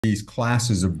These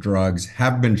classes of drugs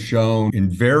have been shown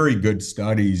in very good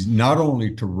studies, not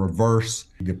only to reverse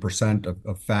the percent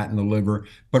of fat in the liver,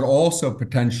 but also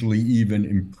potentially even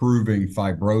improving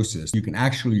fibrosis. You can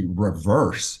actually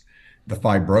reverse the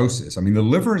fibrosis. I mean, the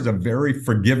liver is a very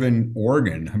forgiving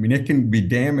organ. I mean, it can be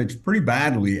damaged pretty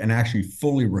badly and actually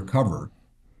fully recover.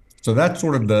 So that's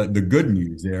sort of the good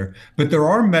news there. But there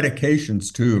are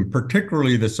medications too, and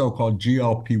particularly the so-called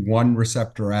GLP-1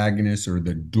 receptor agonists or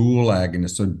the dual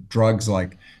agonists. So drugs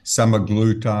like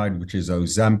semaglutide, which is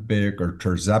Ozempic, or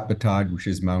tirzepatide, which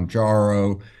is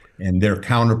Mounjaro, and their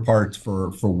counterparts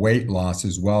for weight loss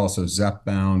as well. So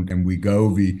Zepbound and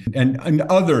Wegovy and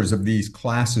others of these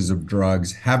classes of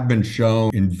drugs have been shown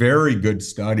in very good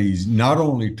studies, not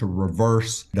only to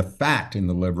reverse the fat in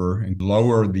the liver and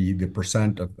lower the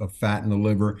percent of fat in the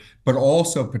liver, but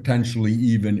also potentially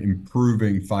even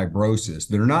improving fibrosis.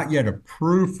 They're not yet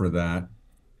approved for that,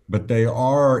 but they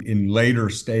are in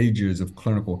later stages of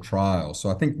clinical trials.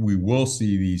 So I think we will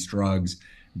see these drugs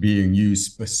being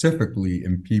used specifically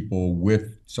in people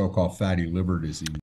with so-called fatty liver disease.